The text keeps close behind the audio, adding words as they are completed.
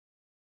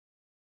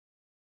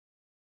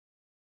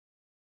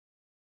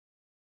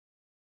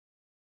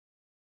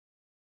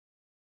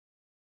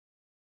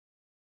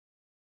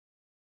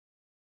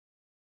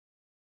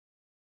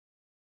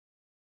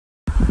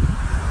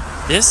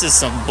This is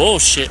some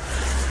bullshit.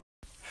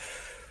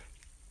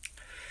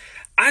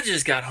 I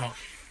just got home.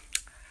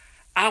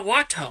 I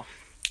walked home.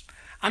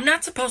 I'm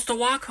not supposed to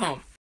walk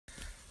home.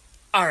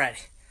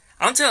 Alrighty,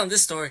 I'm telling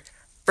this story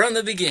from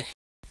the beginning.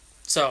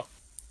 So,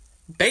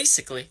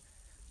 basically,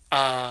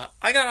 I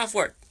got off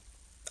work.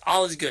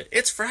 All is good.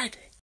 It's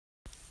Friday.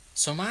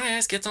 So my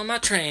ass gets on my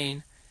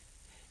train,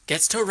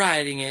 gets to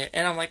riding it,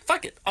 and I'm like,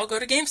 fuck it, I'll go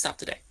to GameStop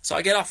today. So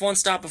I get off one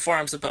stop before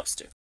I'm supposed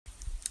to.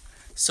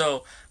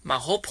 So my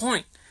whole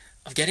point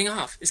of getting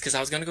off is because I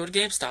was going to go to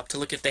GameStop to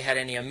look if they had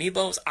any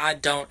Amiibos I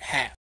don't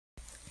have.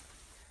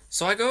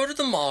 So I go to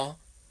the mall,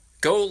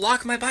 go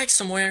lock my bike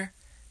somewhere,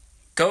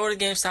 go to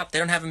GameStop, they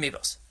don't have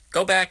Amiibos.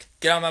 Go back,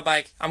 get on my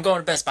bike, I'm going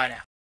to Best Buy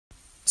now.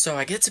 So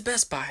I get to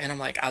Best Buy and I'm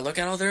like, I look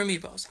at all their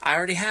Amiibos. I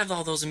already have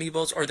all those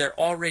Amiibos or they're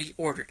already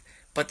ordered.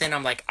 But then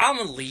I'm like, I'm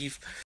gonna leave.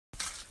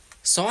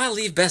 So I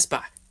leave Best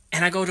Buy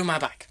and I go to my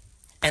bike.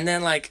 And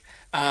then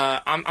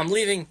I'm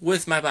leaving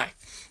with my bike.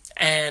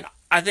 And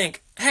I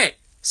think, hey,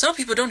 some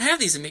people don't have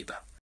these Amiibo.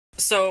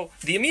 So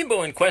the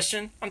Amiibo in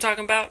question I'm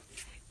talking about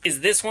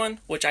is this one,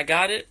 which I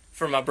got it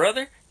from my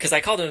brother. Because I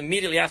called him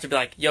immediately after to be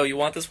like, yo, you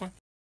want this one?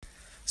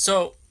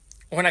 So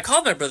when I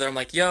called my brother, I'm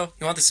like, yo,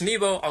 you want this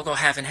Amiibo? I'll go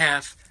half and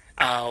half.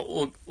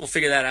 We'll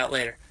figure that out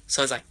later.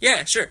 So I was like,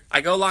 yeah, sure. I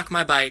go lock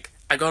my bike.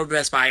 I go to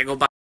Best Buy. I go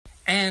buy.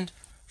 And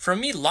from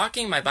me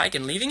locking my bike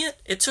and leaving it,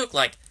 it took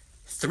like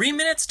 3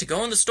 minutes to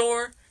go in the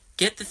store,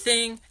 get the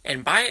thing,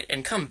 and buy it,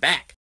 and come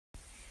back.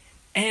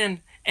 And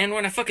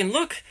when I fucking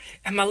look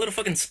at my little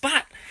fucking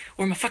spot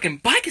where my fucking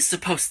bike is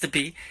supposed to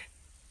be,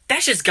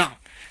 that shit's gone.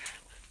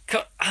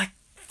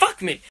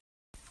 Fuck me.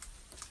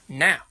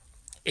 Now,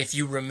 if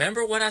you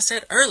remember what I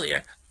said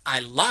earlier, I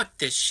locked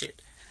this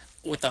shit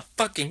with a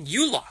fucking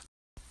U-lock.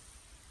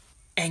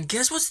 And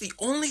guess what's the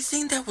only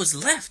thing that was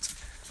left?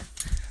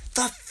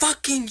 The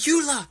fucking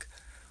U-lock.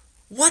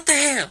 What the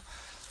hell?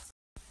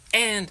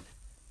 And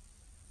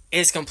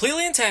it's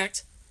completely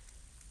intact.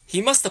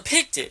 He must have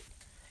picked it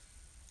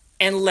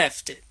and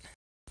left it.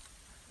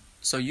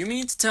 So you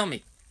mean to tell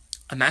me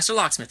a master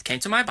locksmith came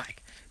to my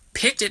bike,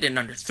 picked it in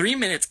under 3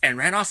 minutes and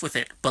ran off with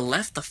it, but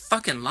left the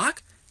fucking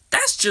lock?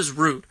 That's just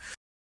rude.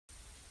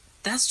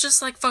 That's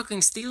just like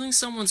fucking stealing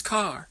someone's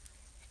car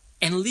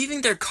and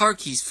leaving their car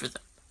keys for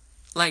them.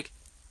 Like,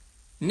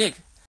 nigga.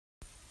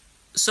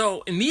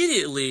 So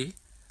immediately,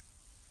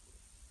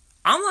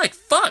 I'm like,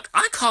 fuck,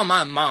 I call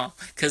my mom,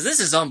 because this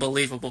is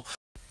unbelievable.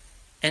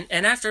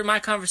 And after my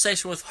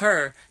conversation with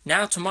her,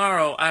 now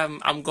tomorrow,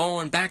 I'm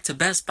going back to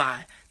Best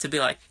Buy to be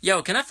like,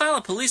 yo, can I file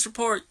a police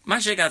report? My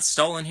shit got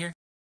stolen here.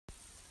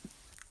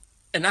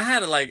 And I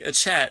had a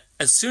chat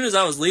as soon as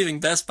I was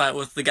leaving Best Buy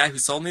with the guy who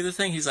sold me the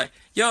thing. He's like,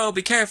 yo,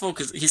 be careful,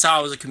 because he saw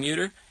I was a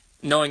commuter,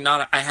 knowing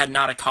I had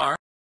not a car.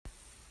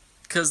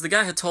 Because the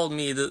guy had told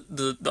me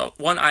the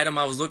one item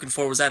I was looking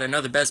for was at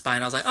another Best Buy.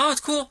 And I was like, oh,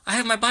 it's cool. I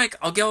have my bike.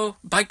 I'll go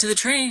bike to the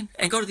train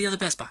and go to the other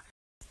Best Buy.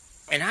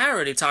 And I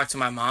already talked to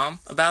my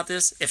mom about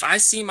this. If I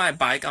see my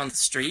bike on the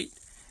street,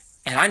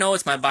 and I know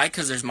it's my bike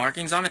because there's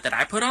markings on it that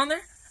I put on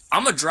there,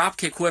 I'm going to drop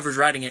kick whoever's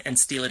riding it and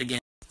steal it again.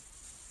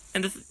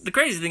 And the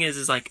crazy thing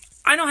is like,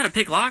 I know how to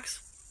pick locks,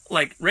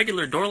 like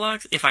regular door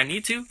locks if I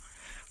need to.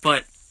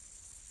 But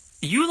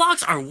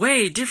U-locks are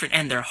way different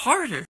and they're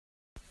harder.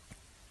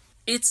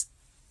 It's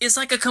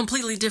like a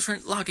completely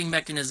different locking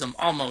mechanism,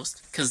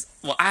 almost. Because,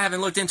 well, I haven't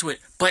looked into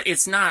it, but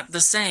it's not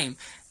the same.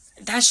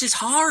 That's just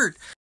hard.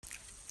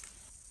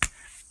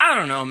 I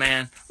don't know,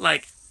 man.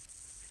 Like,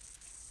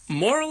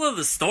 moral of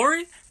the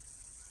story?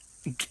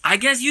 I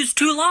guess use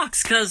 2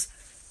 locks, because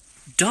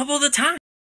double the time.